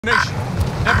Nation.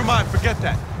 Never mind, forget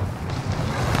that.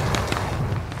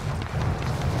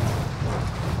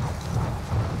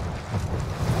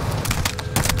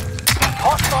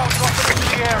 Hostiles dropping into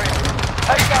the area.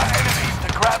 Take out enemies to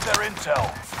grab their intel.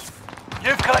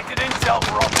 You've collected intel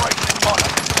for Operation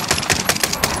Monarch.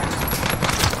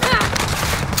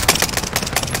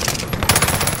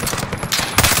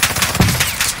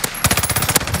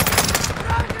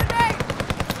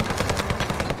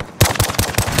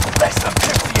 Less than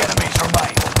 50 enemies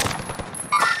remain.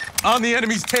 On the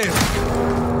enemy's tail.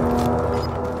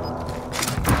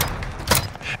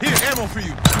 Here, ammo for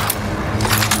you.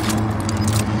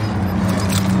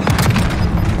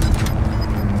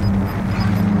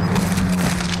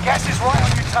 Gas is right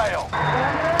on your tail.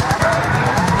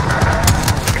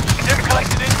 You've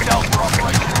collected intel for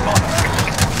Operation Monarch.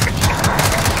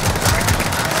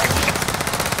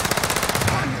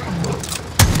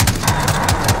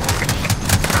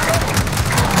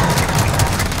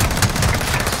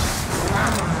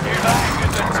 You've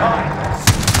angered the Titans.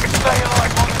 Stay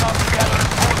alive long enough to gather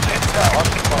important intel.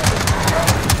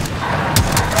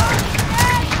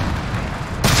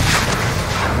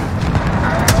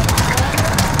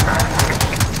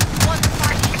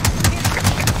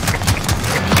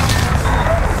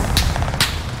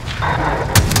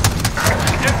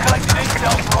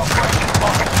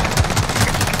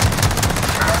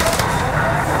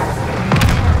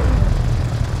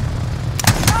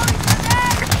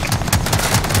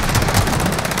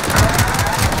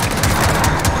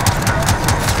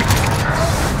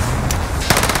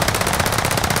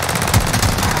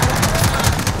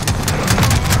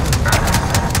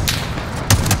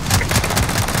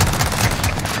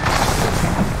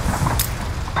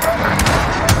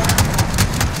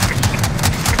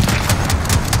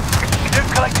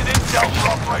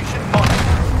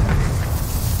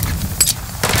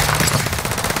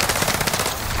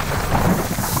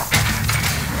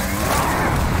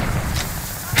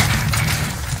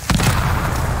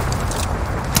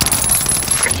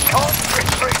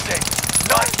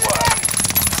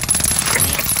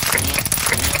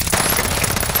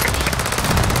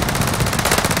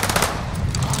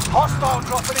 Hostile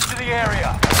dropping into the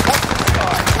area. Watch the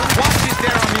sky. Watch it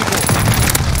there, amigo.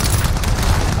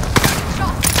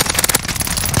 Shot!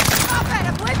 Stop it!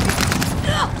 I'm with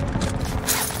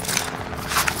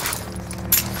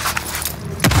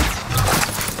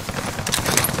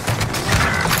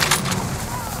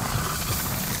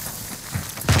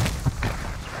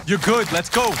you! You're good, let's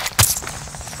go.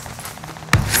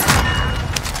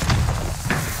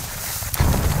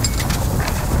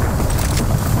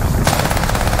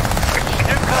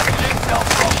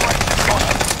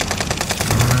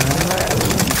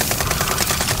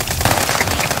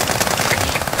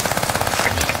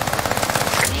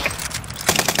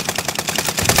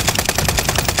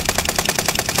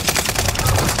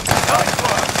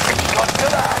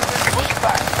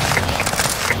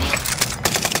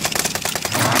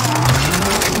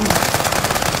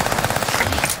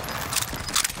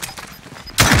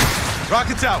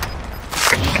 Rockets out.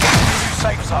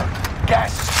 Safe zone.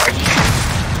 Gas is ready.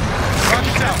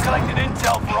 Rockets out. Collected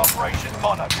intel for Operation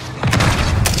Monarch.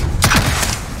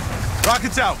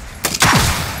 Rockets out.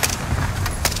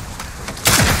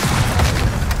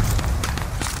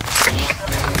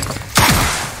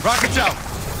 Rockets out.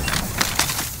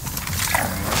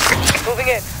 Moving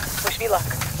in. Wish me luck.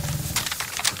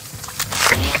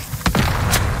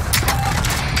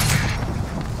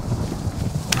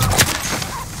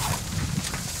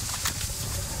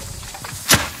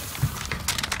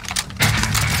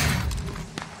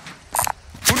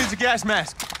 Who needs a gas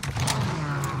mask?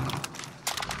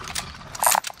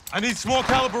 I need small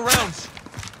caliber rounds.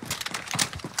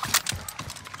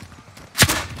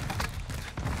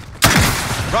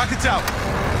 Rockets out.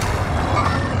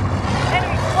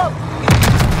 Enemy close.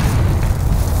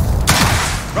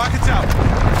 Rockets out.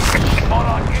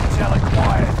 Monarch intel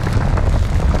acquired.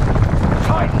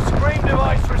 Titan screen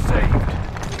device received.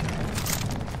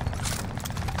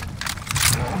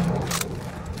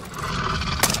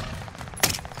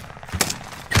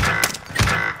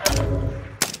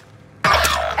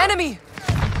 Enemy!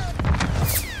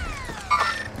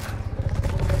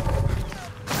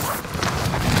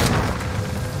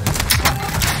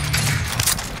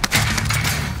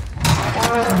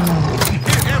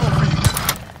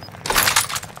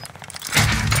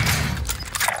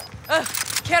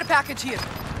 Care package here.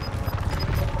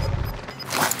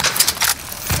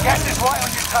 Gas is right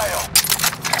on your tail.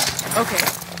 Okay,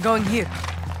 going here.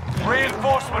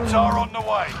 Reinforcements are on the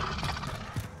way.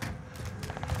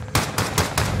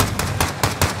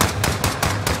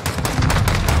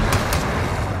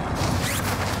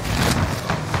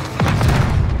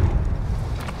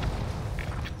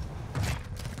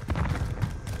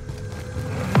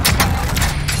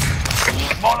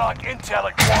 intel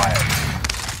acquired.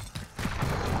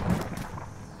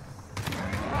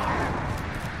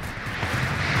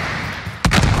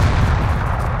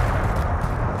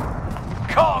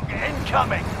 Kong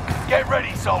incoming! Get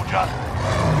ready, soldier!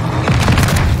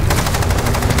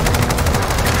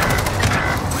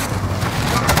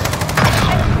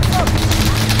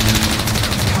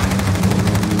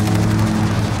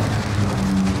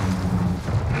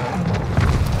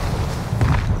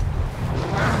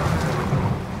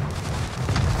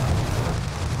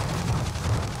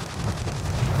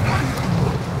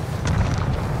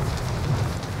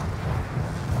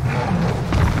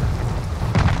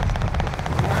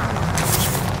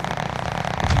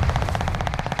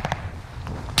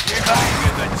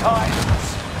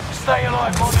 Stay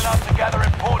alive long enough to gather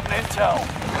important intel.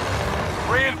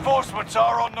 Reinforcements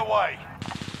are on the way.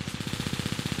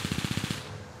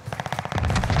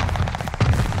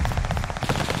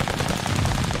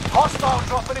 Hostile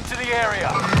dropping into the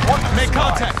area. Make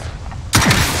contact!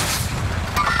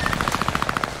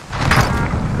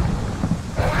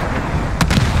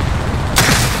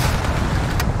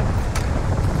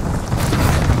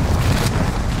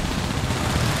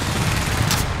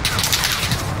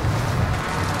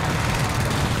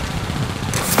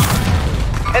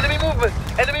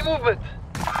 Enemy movement!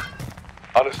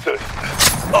 Understood.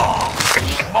 Oh!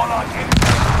 Monarch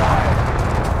intel acquired.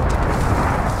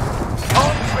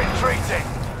 Kong's retreating.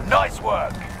 Nice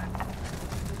work.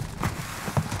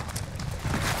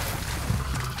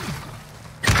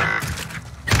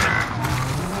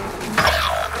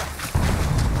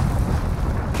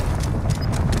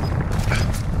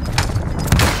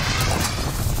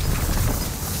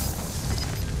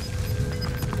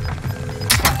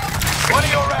 One of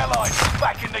your allies is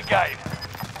back in the game.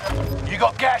 You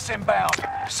got gas inbound.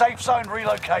 Safe zone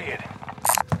relocated.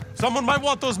 Someone might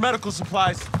want those medical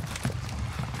supplies.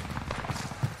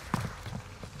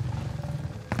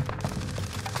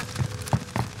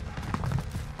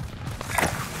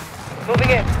 Moving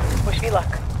in. Wish me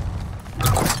luck.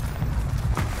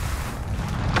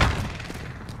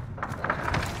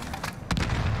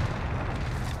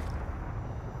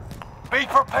 Be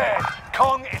prepared.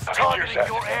 Kong is targeting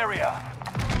your area.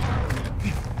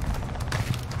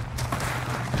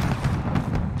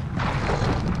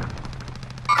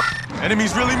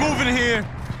 Enemies really moving here.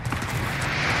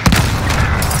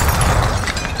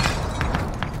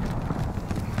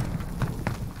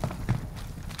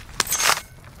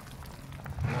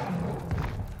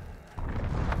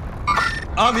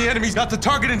 On the enemy's got the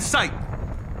target in sight.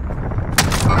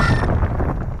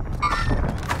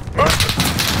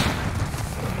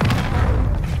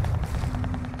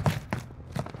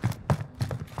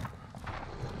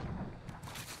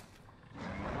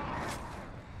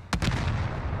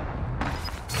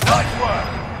 Nice work.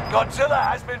 Godzilla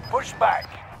has been pushed back.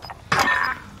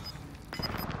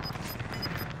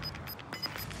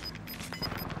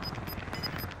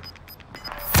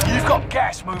 You've got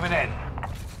gas moving in.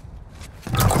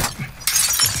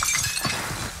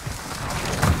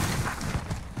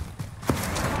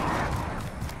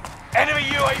 Enemy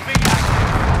UAV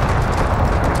active.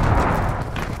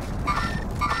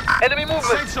 Enemy movement!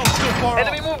 Safe zone still far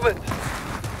Enemy off. movement!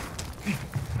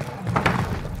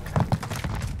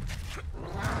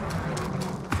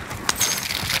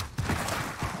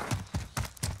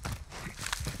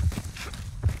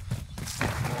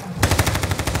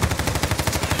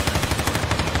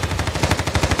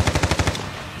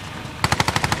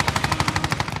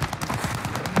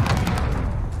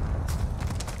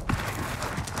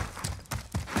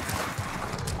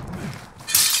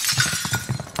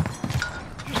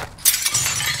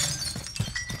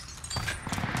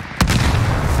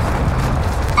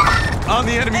 On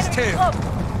the enemy's tail. Close.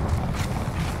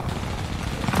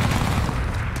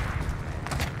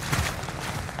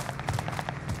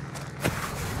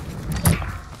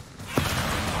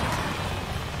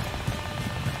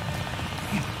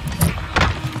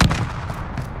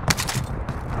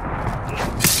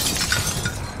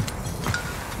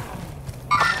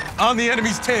 On the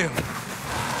enemy's tail.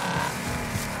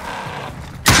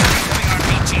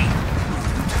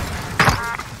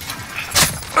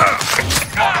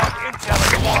 Intel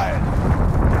acquired.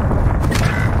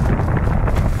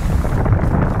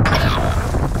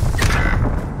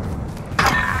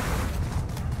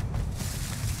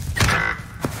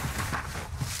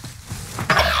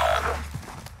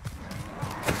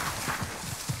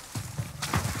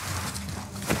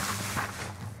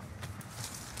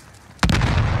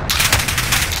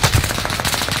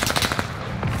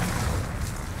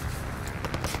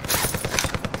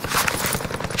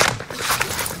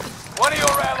 One of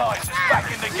your allies is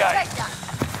back in the game. Take that.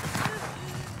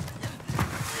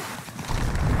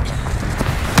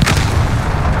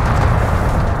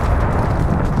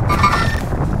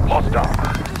 stop.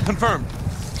 Confirmed.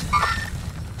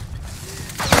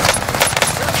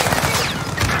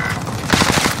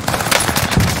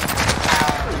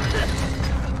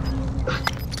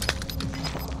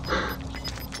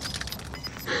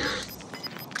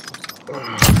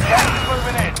 Gas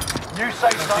moving in. New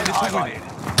safe zone highlighted.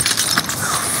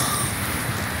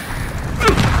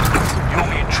 You're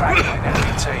being tracked by an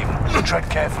enemy team. Tread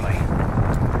carefully.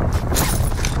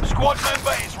 Squad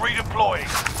member is redeploying.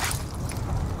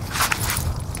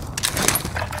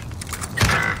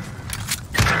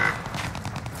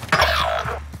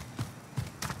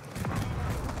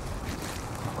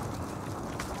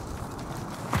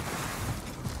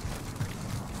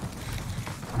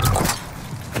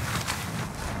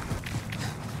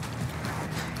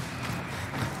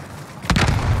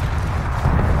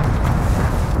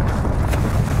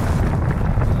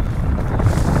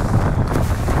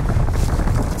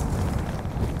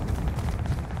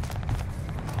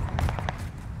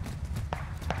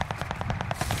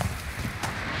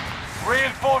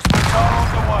 Reinforcements are on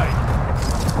the way.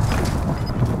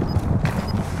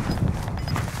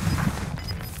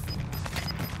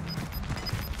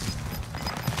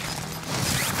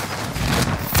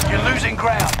 You're losing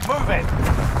ground. Move it.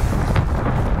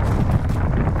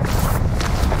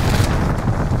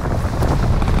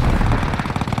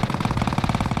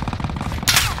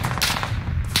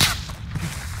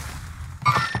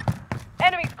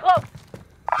 Enemies close.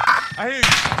 I hear you.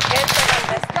 Get them on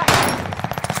this side.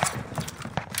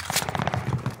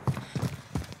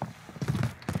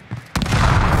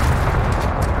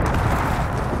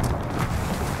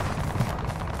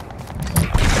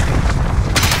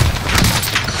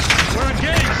 We're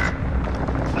engaged.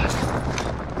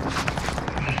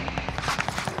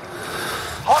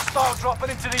 Hostile dropping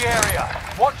into the area.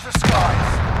 Watch the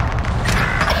skies.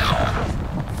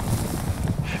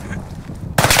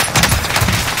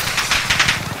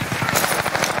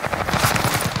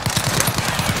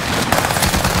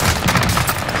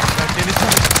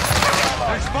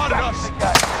 They spotted us.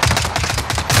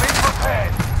 Be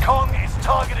prepared. Kong is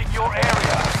targeting your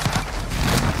area.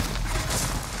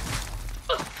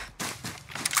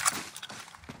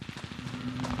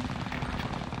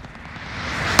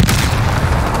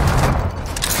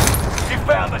 You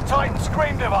found the Titan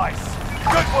scream device.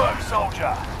 Good work,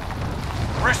 soldier.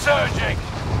 Resurging.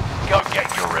 Go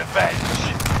get your revenge.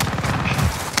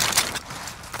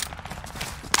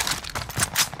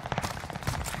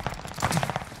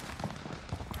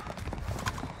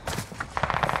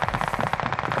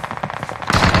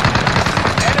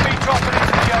 Enemy dropping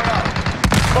into the AO.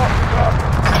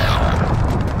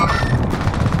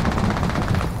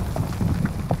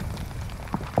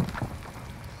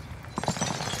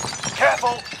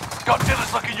 Careful!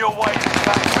 Godzilla's looking your way and is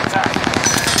about to attack.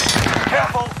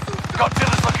 Careful!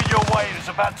 Godzilla's looking your way and is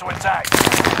about to attack.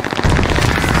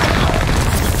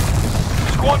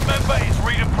 Squad member is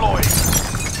redeployed.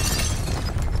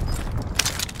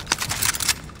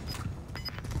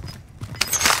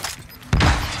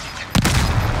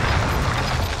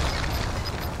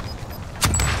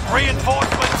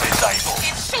 Reinforcements disabled.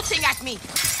 It's shooting at me.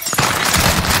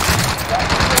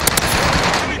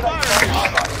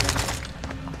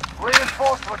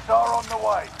 Reinforcements are on the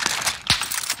way.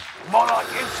 Monarch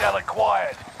intel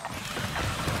acquired.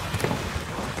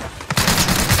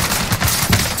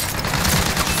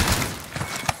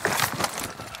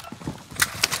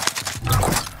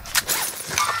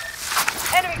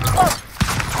 Enemy close.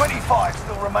 25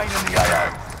 still remain in the AO.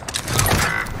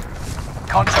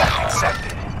 Contract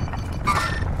accepted.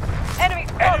 Enemy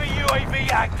close. Enemy UAV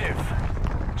active.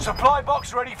 Supply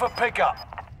box ready for pickup.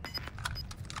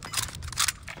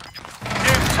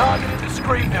 You've targeted the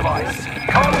screen device.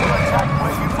 Kong will attack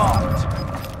where you marked.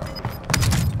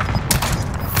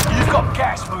 You've got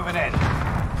gas moving in.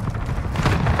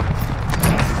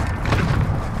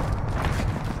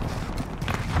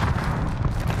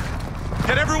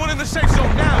 Get everyone in the safe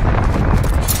zone now.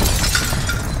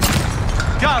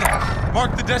 Got him.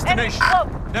 Mark the destination. Enemy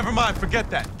close. Never mind, forget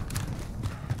that.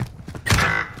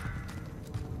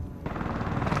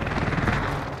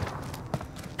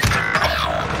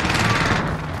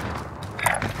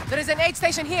 There is an aid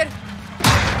station here.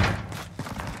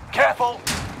 Careful!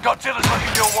 Godzilla's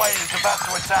looking your way and is about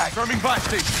to attack. Confirming buy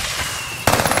station.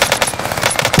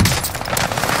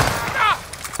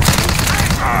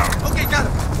 Okay, got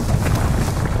him.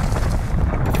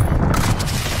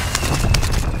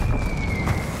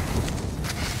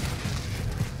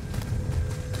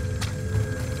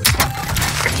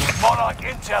 Monarch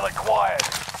intel acquired.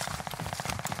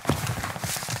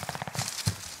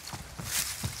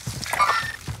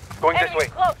 Going this Enemy way.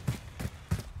 close.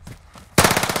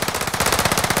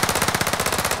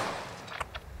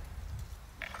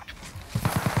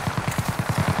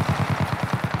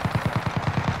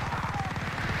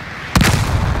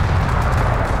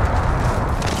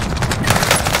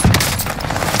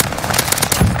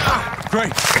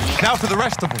 out for the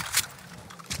rest of them.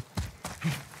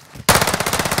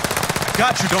 I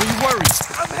got you, don't you worry.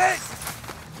 I'm hit!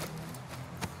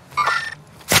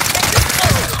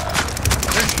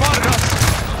 They spotted us.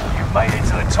 You've made it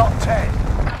to the top 10.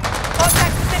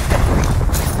 Contact assistant.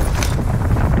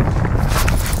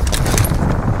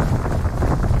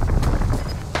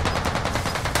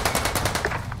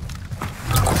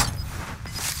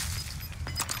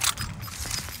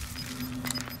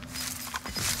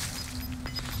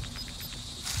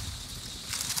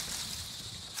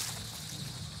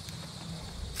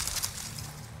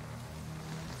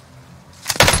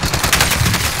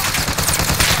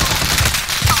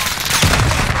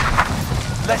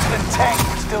 Less than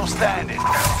 10, still standing. We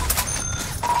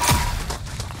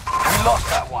lost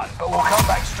that one, but we'll come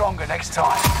back stronger next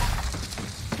time.